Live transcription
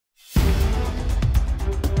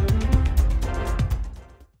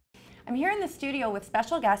I'm here in the studio with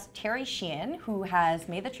special guest Sheehan, who has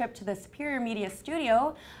made the trip to the Superior Media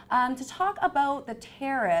studio to talk about the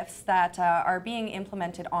tariffs that are being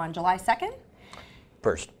implemented on July 2nd?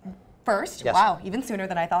 First, yes. Wow, even sooner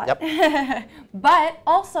than I thought. Yep. But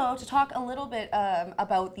also to talk a little bit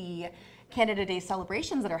about the Canada Day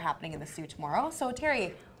celebrations that are happening in the Sault tomorrow. So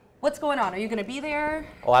Terry, what's going on? Are you going to be there?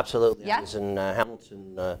 Oh, absolutely. Yeah? I was in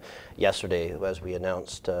Hamilton yesterday as we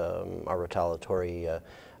announced our retaliatory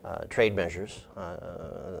trade measures,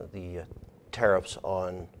 the tariffs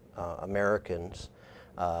on Americans'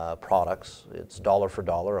 products. It's dollar for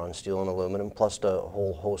dollar on steel and aluminum, plus a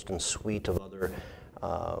whole host and suite of other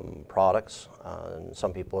products. And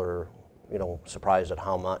some people are, surprised at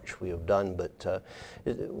how much we have done, but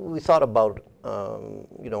we thought about,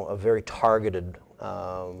 a very targeted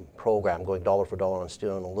program going dollar for dollar on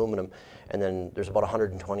steel and aluminum, and then there's about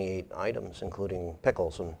 128 items, including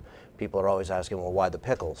pickles, and people are always asking, well, why the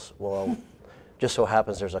pickles? Well, just so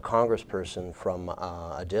happens there's a congressperson from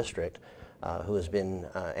a district who has been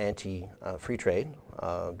anti-free trade,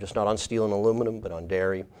 just not on steel and aluminum, but on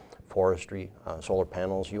dairy, forestry, solar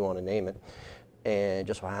panels, you want to name it. And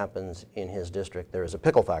just what happens in his district, there is a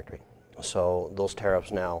pickle factory. So those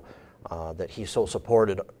tariffs now that he so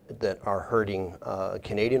supported that are hurting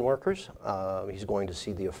Canadian workers, he's going to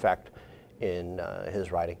see the effect in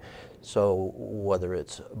his riding. So whether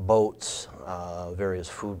it's boats, various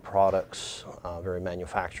food products, very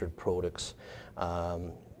manufactured products,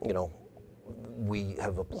 we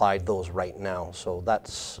have applied those right now. So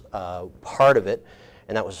that's part of it,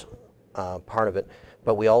 and that was part of it.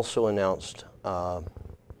 But we also announced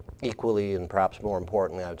equally and perhaps more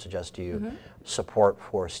importantly, I would suggest to you, support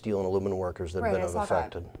for steel and aluminum workers that have been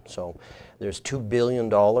affected. So there's $2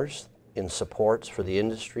 billion in supports for the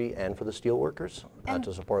industry and for the steel workers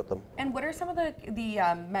to support them. And what are some of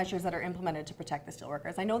the measures that are implemented to protect the steel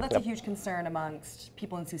workers? I know that's a huge concern amongst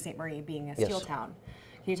people in Sault Ste. Marie being a steel town.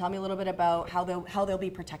 Can you tell me a little bit about how they'll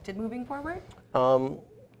be protected moving forward?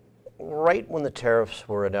 Right when the tariffs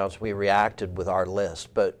were announced, we reacted with our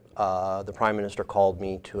list, but the Prime Minister called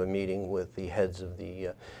me to a meeting with the heads of the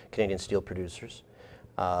Canadian steel producers,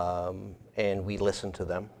 and we listened to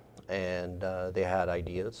them, and they had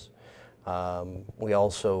ideas. We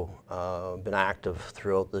also been active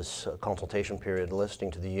throughout this consultation period, listening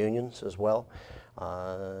to the unions as well,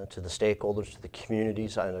 to the stakeholders, to the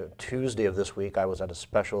communities. On Tuesday of this week, I was at a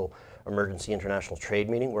special emergency international trade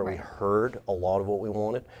meeting where we heard a lot of what we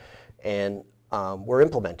wanted. And we're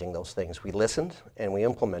implementing those things. We listened and we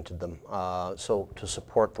implemented them. So to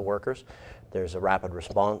support the workers, there's a rapid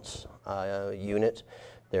response unit.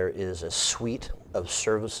 There is a suite of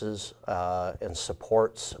services and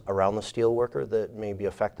supports around the steel worker that may be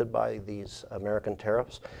affected by these American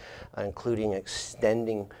tariffs, including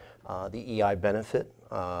extending the EI benefit,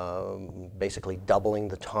 basically doubling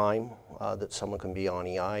the time that someone can be on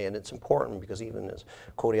EI. And it's important because even as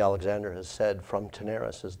Cody Alexander has said from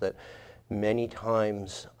Tariffs, is that many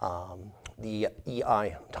times the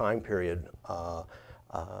EI time period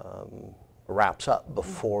wraps up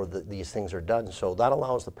before these things are done. So that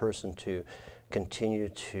allows the person to continue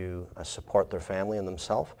to support their family and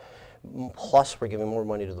themselves. Plus, we're giving more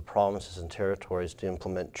money to the provinces and territories to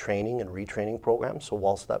implement training and retraining programs. So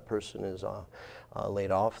whilst that person is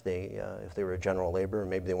laid off, if they were a general laborer,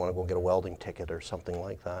 maybe they want to go get a welding ticket or something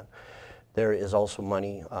like that. There is also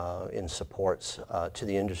money in supports to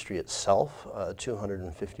the industry itself,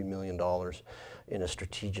 $250 million in a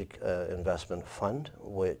strategic investment fund,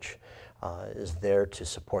 which is there to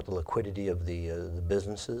support the liquidity of the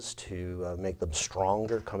businesses, to make them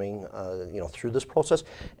stronger coming through this process,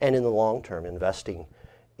 and in the long term, investing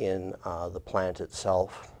in the plant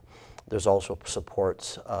itself. There's also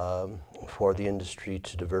supports for the industry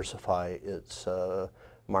to diversify its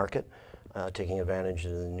market, taking advantage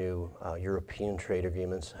of the new European trade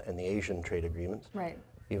agreements and the Asian trade agreements. Right.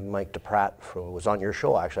 Even Mike DePratt was on your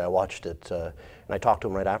show, actually. I watched it, and I talked to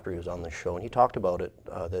him right after he was on the show, and he talked about it,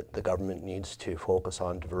 that the government needs to focus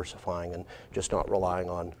on diversifying and just not relying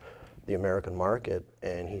on the American market.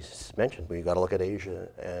 And he's mentioned we've got to look at Asia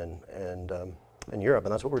and Europe,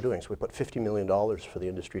 and that's what we're doing. So we put $50 million for the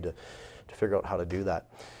industry to figure out how to do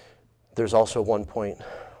that. There's also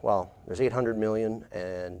there's $800 million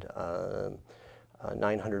and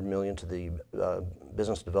 $900 million to the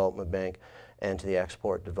Business Development Bank and to the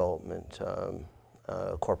Export Development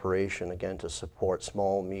Corporation, again, to support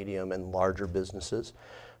small, medium, and larger businesses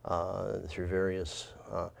through various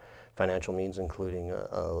financial means, including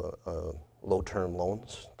low-term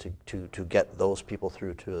loans to get those people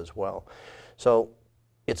through to as well. So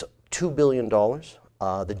it's $2 billion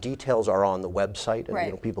The details are on the website, and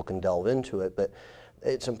Right. people can delve into it. But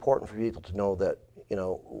it's important for people to know that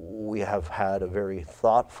we have had a very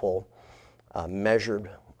thoughtful, measured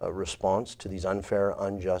response to these unfair,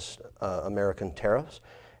 unjust American tariffs,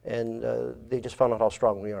 and they just found out how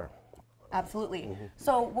strong we are. Absolutely.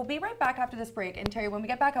 So we'll be right back after this break. And Terry, when we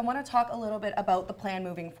get back, I want to talk a little bit about the plan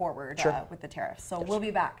moving forward with the tariffs. So we'll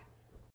be back.